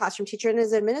say as a classroom teacher and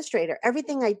as an administrator,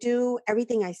 everything I do,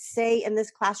 everything I say in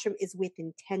this classroom is with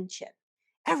intention.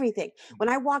 Everything. When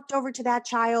I walked over to that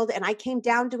child and I came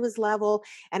down to his level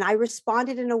and I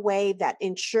responded in a way that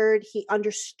ensured he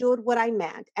understood what I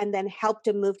meant and then helped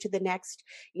him move to the next,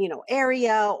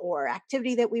 area or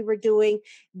activity that we were doing,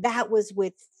 that was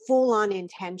with full on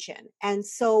intention. And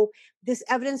so this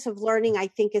evidence of learning, I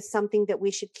think, is something that we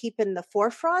should keep in the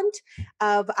forefront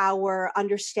of our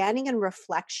understanding and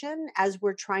reflection as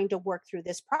we're trying to work through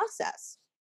this process.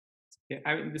 Yeah,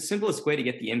 I mean, the simplest way to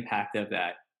get the impact of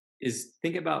that is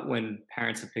think about when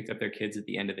parents have picked up their kids at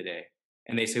the end of the day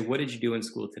and they say, "What did you do in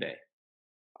school today?"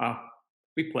 "Oh,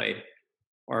 we played."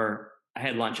 Or, "I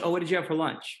had lunch." "Oh, what did you have for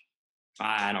lunch?"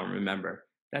 "I don't remember."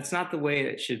 That's not the way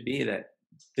it should be. That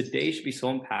the day should be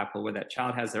so impactful where that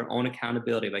child has their own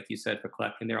accountability, like you said, for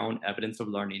collecting their own evidence of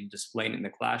learning, displaying it in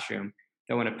the classroom,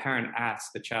 that when a parent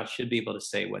asks, the child should be able to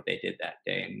say what they did that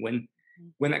day. And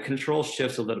when that control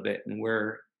shifts a little bit and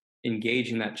we're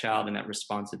engaging that child in that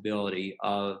responsibility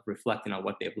of reflecting on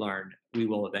what they've learned, we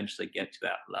will eventually get to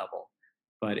that level.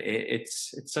 But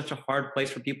it's such a hard place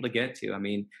for people to get to. I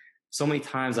mean, so many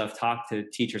times I've talked to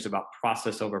teachers about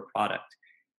process over product,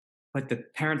 but the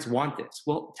parents want this.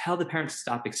 Well, tell the parents to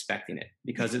stop expecting it,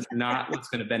 because it's not what's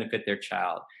going to benefit their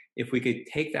child. If we could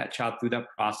take that child through that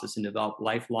process and develop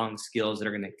lifelong skills that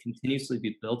are going to continuously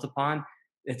be built upon,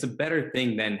 it's a better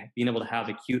thing than being able to have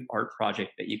a cute art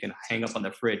project that you can hang up on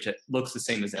the fridge that looks the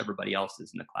same as everybody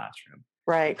else's in the classroom.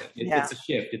 Right. It's a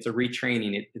shift. It's a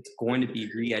retraining. It's going to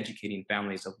be re-educating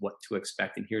families of what to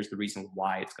expect. And here's the reason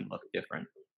why it's going to look different.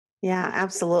 Yeah,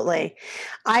 absolutely.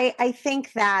 I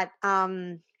think that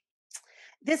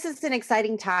this is an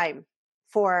exciting time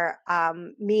for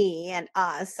me and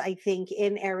us, I think,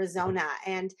 in Arizona.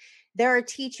 And There are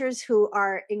teachers who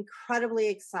are incredibly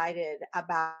excited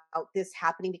about this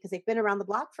happening because they've been around the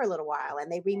block for a little while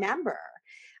and they remember.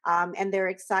 And they're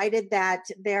excited that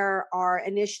there are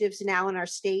initiatives now in our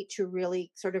state to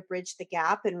really sort of bridge the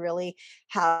gap and really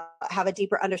have a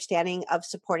deeper understanding of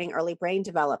supporting early brain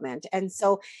development. And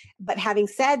so, but having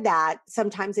said that,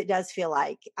 sometimes it does feel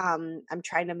like I'm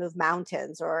trying to move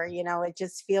mountains, or, it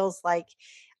just feels like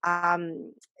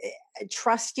um,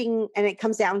 trusting. And it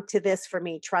comes down to this for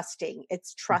me: trusting.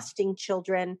 It's trusting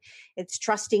children, it's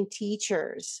trusting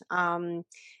teachers.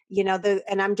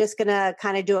 And I'm just going to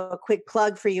kind of do a quick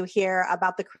plug for you here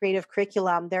about the creative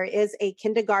curriculum. There is a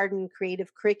kindergarten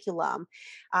creative curriculum,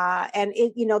 and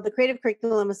the creative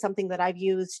curriculum is something that I've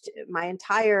used my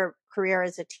entire career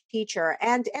as a teacher,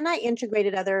 and I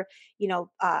integrated other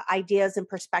ideas and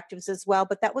perspectives as well,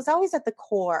 but that was always at the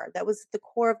core. That was the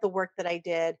core of the work that I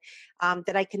did,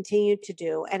 that I continue to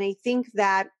do. And I think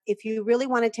that if you really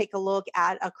want to take a look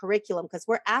at a curriculum, because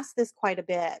we're asked this quite a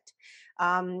bit,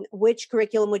 which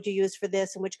curriculum would you use for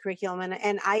this and which curriculum,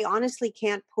 and I honestly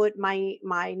can't put my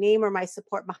name or my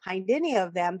support behind any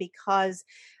of them, because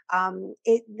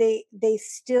they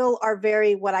still are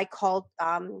very, what I call,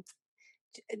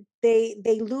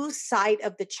 they lose sight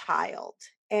of the child.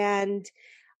 And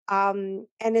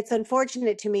it's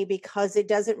unfortunate to me because it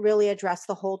doesn't really address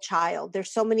the whole child.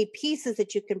 There's so many pieces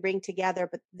that you can bring together,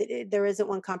 but there isn't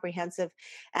one comprehensive.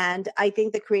 And I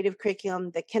think the creative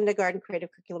curriculum, the kindergarten creative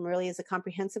curriculum, really is a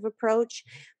comprehensive approach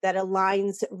that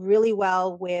aligns really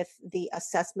well with the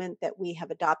assessment that we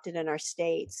have adopted in our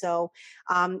state. So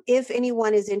if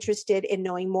anyone is interested in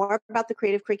knowing more about the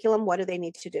creative curriculum, what do they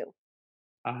need to do?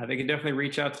 They can definitely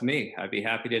reach out to me. I'd be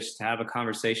happy to just have a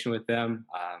conversation with them,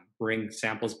 bring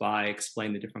samples by,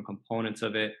 explain the different components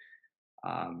of it.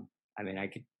 I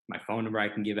could, my phone number I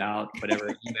can give out, whatever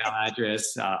email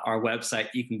address, our website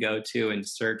you can go to and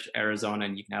search Arizona,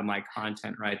 and you can have my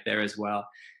content right there as well.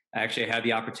 I actually had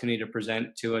the opportunity to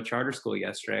present to a charter school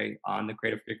yesterday on the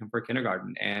creative curriculum for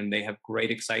kindergarten, and they have great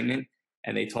excitement.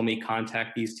 And they told me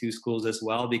contact these two schools as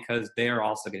well, because they are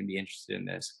also going to be interested in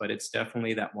this. But it's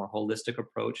definitely that more holistic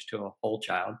approach to a whole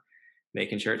child,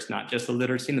 making sure it's not just the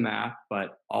literacy and the math,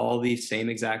 but all these same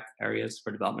exact areas for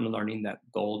development and learning that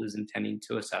GOLD is intending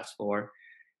to assess for.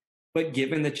 But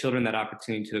giving the children that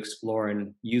opportunity to explore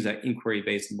and use that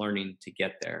inquiry-based learning to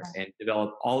get there and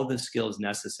develop all of the skills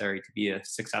necessary to be a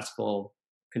successful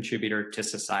contributor to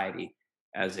society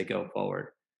as they go forward.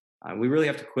 We really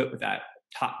have to quit with that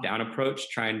top-down approach,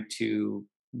 trying to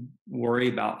worry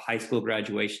about high school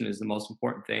graduation is the most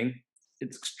important thing.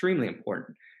 It's extremely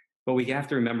important, but we have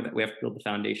to remember that we have to build the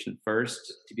foundation first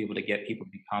to be able to get people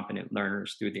to be competent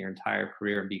learners through their entire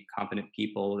career and be competent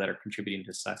people that are contributing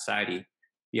to society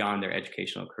beyond their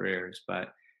educational careers. But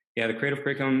yeah, the creative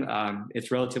curriculum,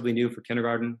 it's relatively new for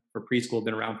kindergarten. For preschool,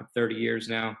 been around for 30 years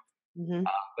now. Mm-hmm.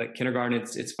 But kindergarten,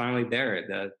 it's finally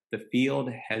there. The field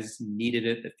has needed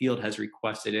it. The field has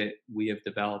requested it. We have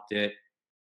developed it,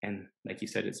 and like you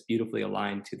said, it's beautifully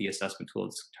aligned to the assessment tool.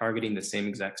 It's targeting the same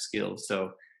exact skills,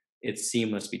 so it's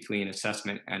seamless between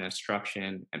assessment and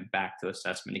instruction, and back to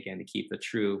assessment again to keep the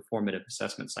true formative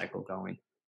assessment cycle going.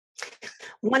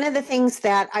 One of the things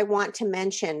that I want to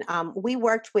mention, we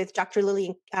worked with Dr.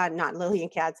 Lillian, not Lillian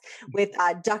Katz, with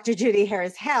Dr. Judy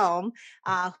Harris Helm,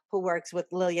 who works with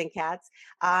Lillian Katz,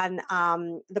 on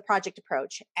the project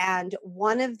approach. And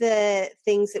one of the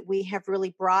things that we have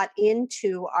really brought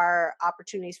into our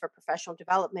opportunities for professional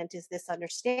development is this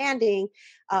understanding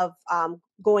of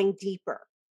going deeper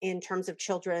in terms of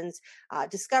children's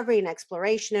discovery and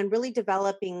exploration, and really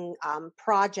developing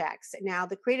projects. Now,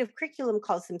 the creative curriculum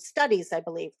calls them studies, I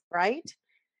believe, right?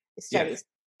 Studies.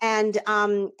 Yes.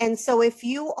 And so if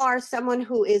you are someone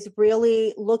who is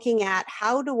really looking at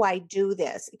how do I do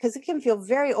this, because it can feel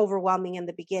very overwhelming in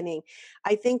the beginning,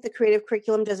 I think the creative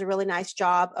curriculum does a really nice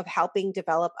job of helping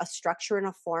develop a structure and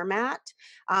a format,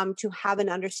 to have an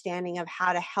understanding of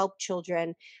how to help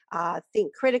children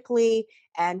think critically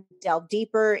and delve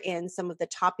deeper in some of the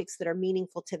topics that are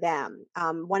meaningful to them.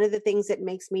 One of the things that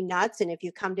makes me nuts, and if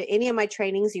you come to any of my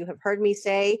trainings, you have heard me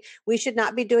say, we should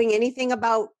not be doing anything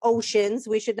about oceans.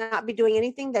 We should not be doing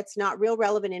anything that's not real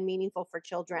relevant and meaningful for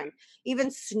children. Even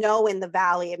snow in the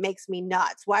valley, it makes me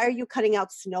nuts. Why are you cutting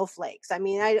out snowflakes? I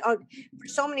mean, for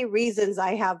so many reasons,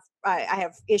 I have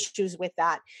issues with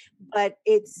that. But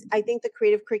I think the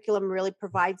creative curriculum really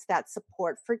provides that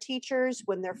support for teachers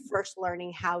when they're first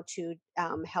learning how to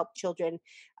help children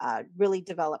really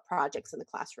develop projects in the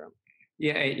classroom.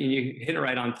 Yeah, and you hit it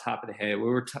right on top of the head.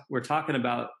 We're talking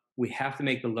about, we have to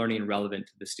make the learning relevant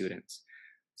to the students.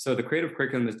 So the creative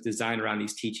curriculum is designed around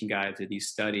these teaching guides or these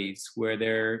studies where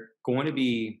they're going to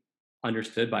be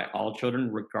understood by all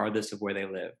children, regardless of where they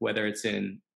live, whether it's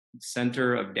in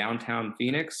center of downtown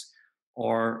Phoenix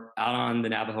or out on the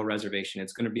Navajo reservation.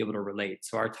 It's going to be able to relate.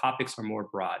 So our topics are more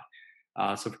broad.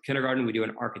 So for kindergarten, we do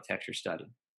an architecture study.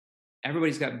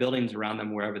 Everybody's got buildings around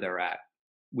them wherever they're at.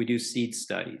 We do seed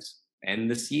studies. And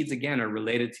the seeds, again, are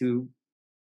related to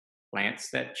plants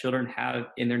that children have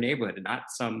in their neighborhood and not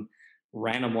some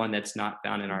random one that's not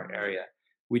found in our area.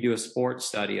 We do a sports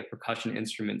study, a percussion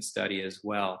instrument study as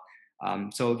well.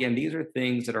 So again, these are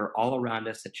things that are all around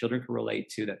us that children can relate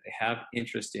to, that they have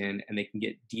interest in, and they can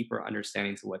get deeper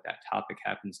understandings of what that topic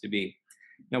happens to be.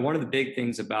 Now, one of the big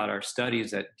things about our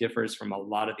studies that differs from a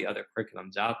lot of the other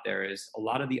curriculums out there is a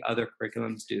lot of the other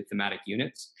curriculums do thematic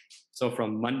units. So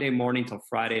from Monday morning till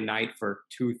Friday night for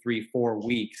 2, 3, 4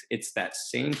 weeks, it's that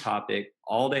same topic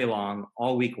all day long,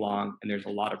 all week long, and there's a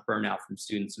lot of burnout from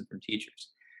students and from teachers.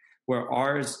 Where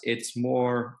ours, it's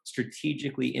more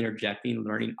strategically interjecting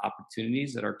learning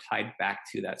opportunities that are tied back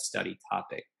to that study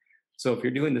topic. So if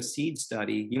you're doing the seed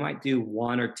study, you might do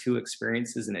 1 or 2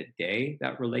 experiences in a day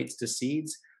that relates to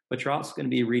seeds, but you're also going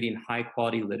to be reading high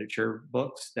quality literature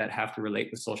books that have to relate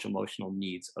with social emotional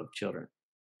needs of children.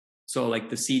 So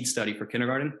like the seed study for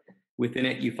kindergarten, within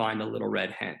it, you find a little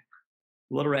red hen.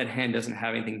 Little Red Hen doesn't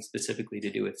have anything specifically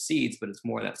to do with seeds, but it's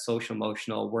more that social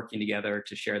emotional working together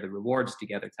to share the rewards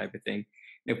together type of thing.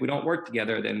 And if we don't work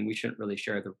together, then we shouldn't really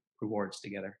share the rewards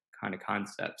together kind of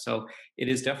concept. So it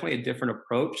is definitely a different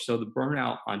approach. So the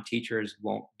burnout on teachers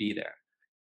won't be there.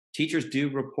 Teachers do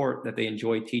report that they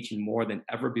enjoy teaching more than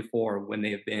ever before when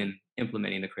they have been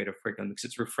implementing the creative curriculum, because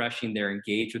it's refreshing. They're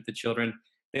engaged with the children.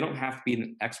 They don't have to be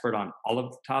an expert on all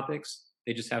of the topics.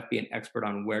 They just have to be an expert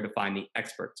on where to find the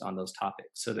experts on those topics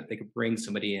so that they can bring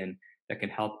somebody in that can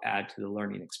help add to the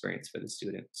learning experience for the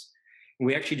students. And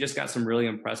we actually just got some really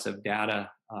impressive data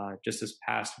just this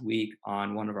past week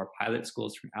on one of our pilot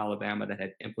schools from Alabama that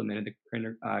had implemented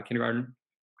the kindergarten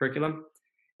curriculum.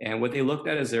 And what they looked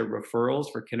at is their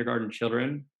referrals for kindergarten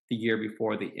children the year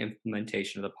before the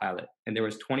implementation of the pilot. And there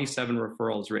was 27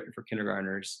 referrals written for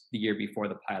kindergartners the year before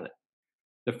the pilot.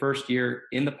 The first year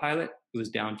in the pilot, it was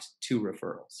down to 2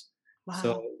 referrals. Wow.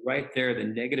 So right there, the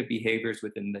negative behaviors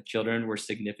within the children were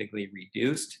significantly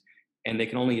reduced, and they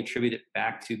can only attribute it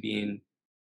back to being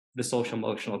the social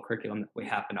emotional curriculum that we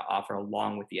happen to offer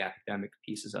along with the academic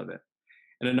pieces of it.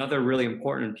 And another really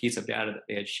important piece of data that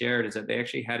they had shared is that they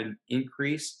actually had an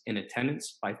increase in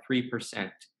attendance by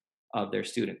 3% of their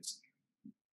students.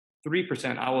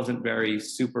 3%, I wasn't very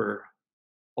super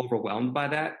overwhelmed by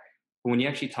that. But when you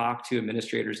actually talk to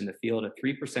administrators in the field, a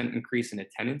 3% increase in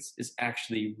attendance is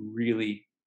actually really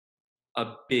a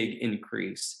big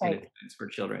increase in attendance for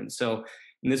children. So,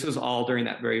 and this was all during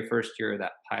that very first year of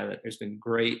that pilot. There's been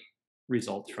great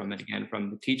results from it, again,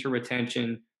 from the teacher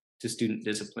retention to student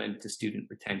discipline to student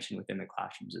retention within the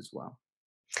classrooms as well.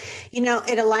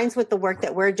 It aligns with the work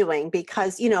that we're doing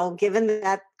because, given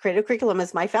that creative curriculum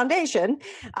is my foundation,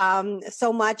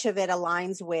 so much of it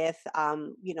aligns with,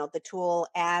 the tool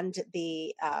and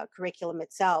the curriculum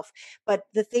itself. But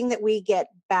the thing that we get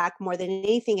back more than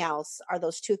anything else are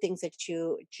those 2 things that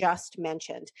you just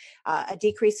mentioned, a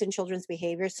decrease in children's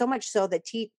behavior, so much so that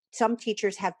some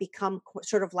teachers have become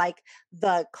sort of like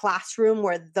the classroom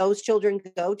where those children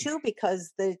go to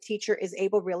because the teacher is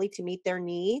able really to meet their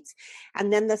needs.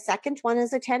 And then the second one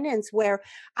is attendance, where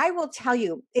I will tell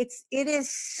you, it is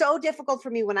so difficult for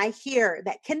me when I hear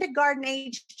that kindergarten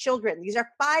age children, these are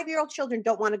 5-year-old children,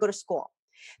 don't want to go to school.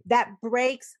 That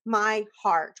breaks my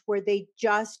heart, where they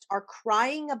just are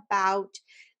crying about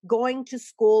going to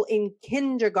school in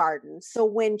kindergarten. So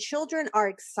when children are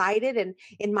excited, and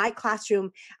in my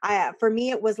classroom, for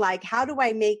me, it was like, how do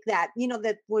I make that,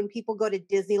 that when people go to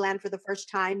Disneyland for the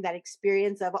first time, that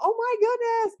experience of, oh my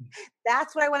goodness,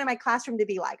 that's what I wanted my classroom to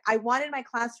be like. I wanted my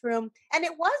classroom, and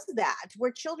it was that,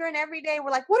 where children every day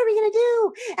were like, what are we going to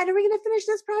do? And are we going to finish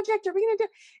this project? Are we going to do?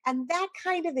 And that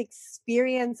kind of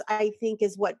experience, I think,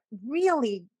 is what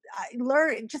really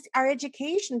learn just our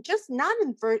education, just not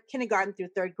in kindergarten through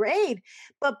 3rd grade,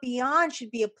 but beyond,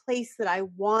 should be a place that I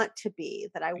want to be,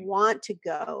 that I want to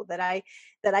go, that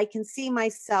I can see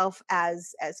myself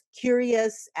as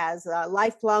curious, as a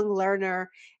lifelong learner,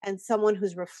 and someone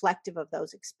who's reflective of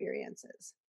those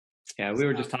experiences. Yeah, we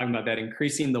were just talking about that,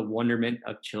 increasing the wonderment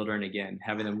of children again,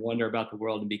 having them wonder about the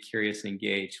world and be curious and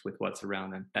engaged with what's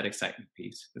around them. That excitement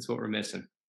piece. That's what we're missing.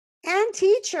 And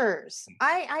teachers.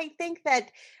 I think that,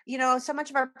 so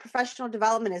much of our professional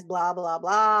development is blah, blah,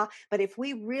 blah. But if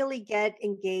we really get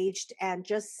engaged and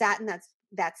just sat in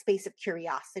that space of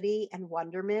curiosity and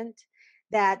wonderment,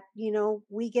 that,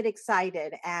 we get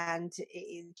excited, and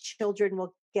children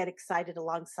will get excited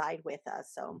alongside with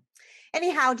us. So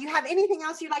anyhow, do you have anything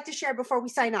else you'd like to share before we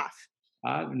sign off?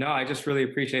 No, I just really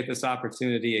appreciate this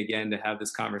opportunity again to have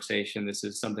this conversation. This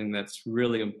is something that's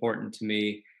really important to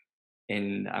me,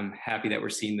 and I'm happy that we're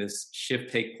seeing this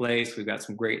shift take place. We've got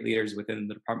some great leaders within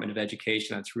the Department of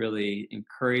Education that's really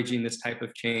encouraging this type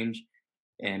of change.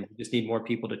 And we just need more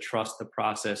people to trust the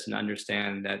process and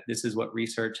understand that this is what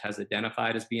research has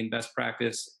identified as being best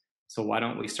practice. So why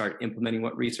don't we start implementing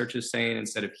what research is saying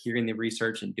instead of hearing the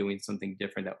research and doing something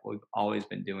different that we've always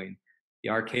been doing? The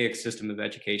archaic system of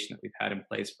education that we've had in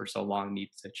place for so long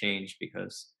needs to change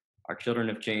because our children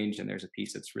have changed and there's a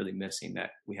piece that's really missing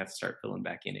that we have to start filling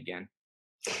back in again.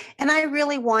 And I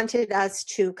really wanted us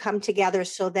to come together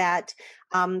so that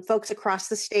folks across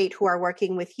the state who are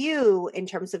working with you in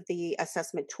terms of the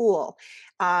assessment tool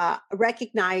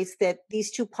recognize that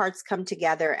these two parts come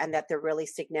together and that they're really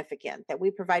significant, that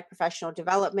we provide professional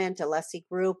development, a lessee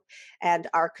group, and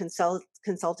our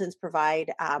consultants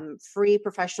provide free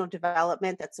professional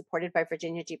development that's supported by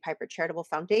Virginia G. Piper Charitable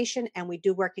Foundation. And we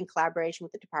do work in collaboration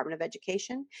with the Department of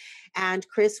Education. And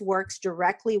Chris works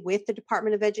directly with the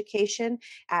Department of Education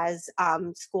as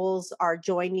schools are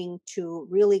joining to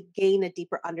really gain a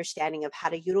deeper understanding of how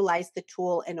to utilize the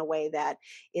tool in a way that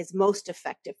is most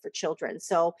effective for children.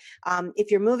 So if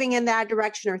you're moving in that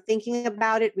direction or thinking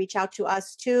about it, reach out to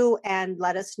us too and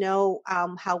let us know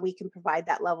how we can provide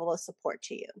that level of support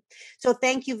to you. So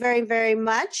thank you very, very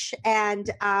much. And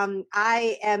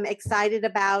I am excited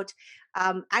about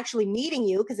actually meeting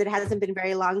you, because it hasn't been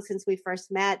very long since we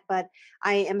first met, but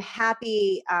I am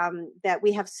happy that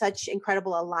we have such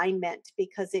incredible alignment,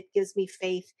 because it gives me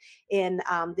faith in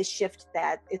the shift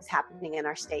that is happening in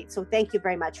our state. So thank you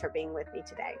very much for being with me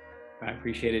today. I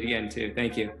appreciate it again too.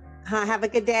 Thank you. Have a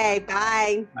good day.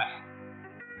 Bye. Bye.